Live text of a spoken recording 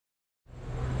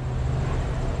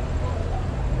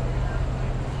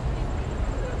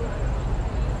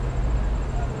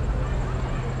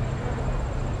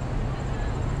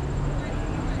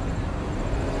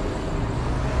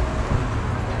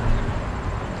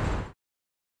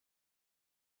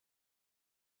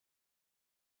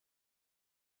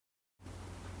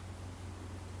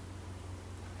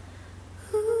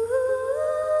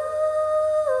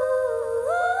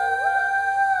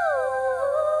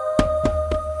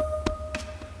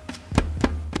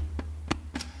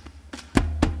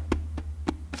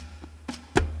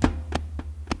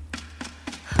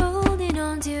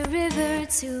river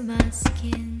to my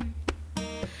skin,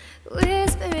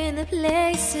 whispering the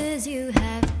places you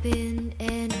have been,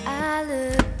 and I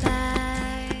look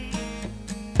back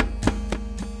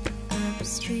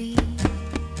upstream.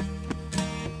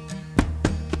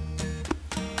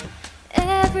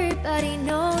 Everybody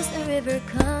knows the river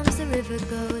comes, the river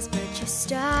goes, but you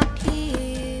stopped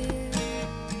here.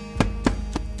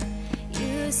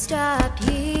 You stopped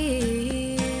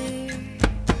here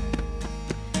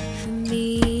for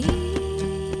me.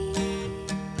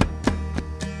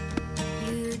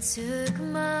 You took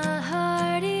my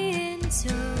heart in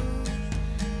tow.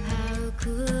 How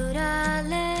could I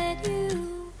let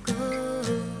you go?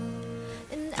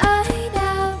 And I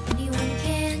doubt anyone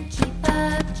can keep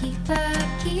up, keep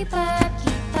up, keep up,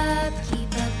 keep up,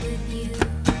 keep up with you.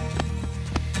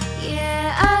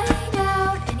 Yeah, I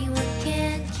doubt anyone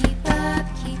can keep up,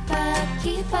 keep up,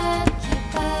 keep up,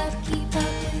 keep up, keep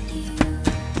up with you.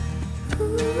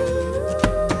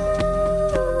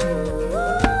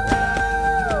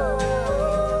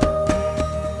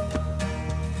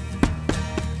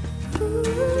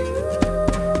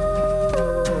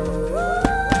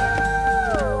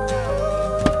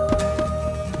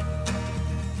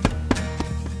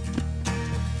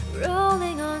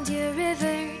 Rolling onto your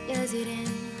river, does it end?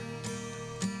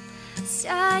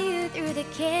 Saw you through the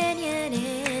canyon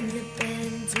in the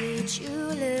bend. Did you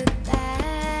look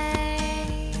back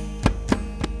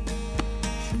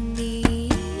for me?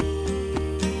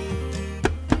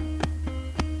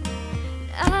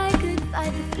 I could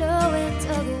fight the flow and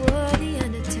tug of war, the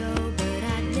undertow, but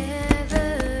I never,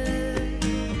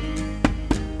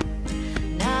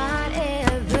 not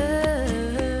ever,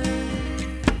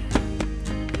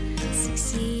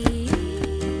 succeed.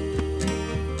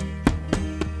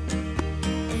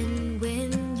 And when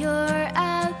you're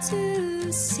out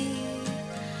to sea,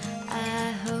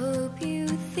 I hope you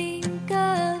think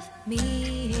of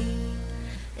me.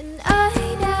 And I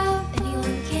doubt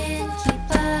anyone can keep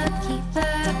up, keep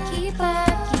up, keep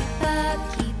up, keep up,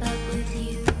 keep up with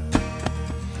you.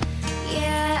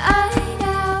 Yeah, I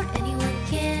doubt anyone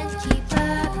can keep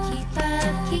up, keep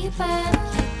up, keep up,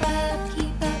 keep up,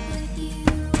 keep up with you.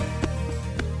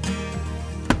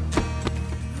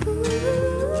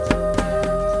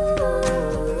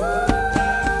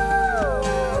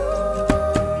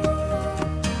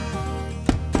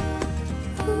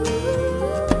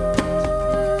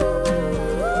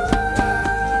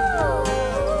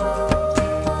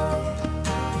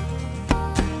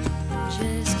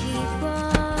 Just keep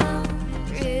on,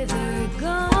 river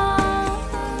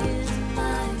gone is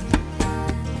my friend.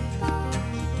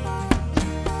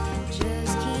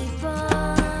 Just keep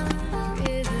on,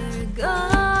 river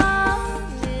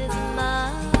gone is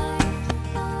my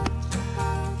friend.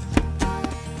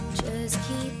 Just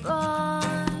keep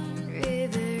on,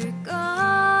 river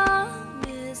gone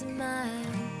is my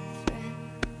friend.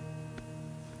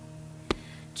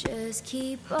 Just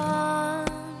keep on,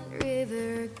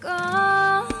 river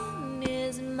gone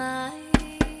is my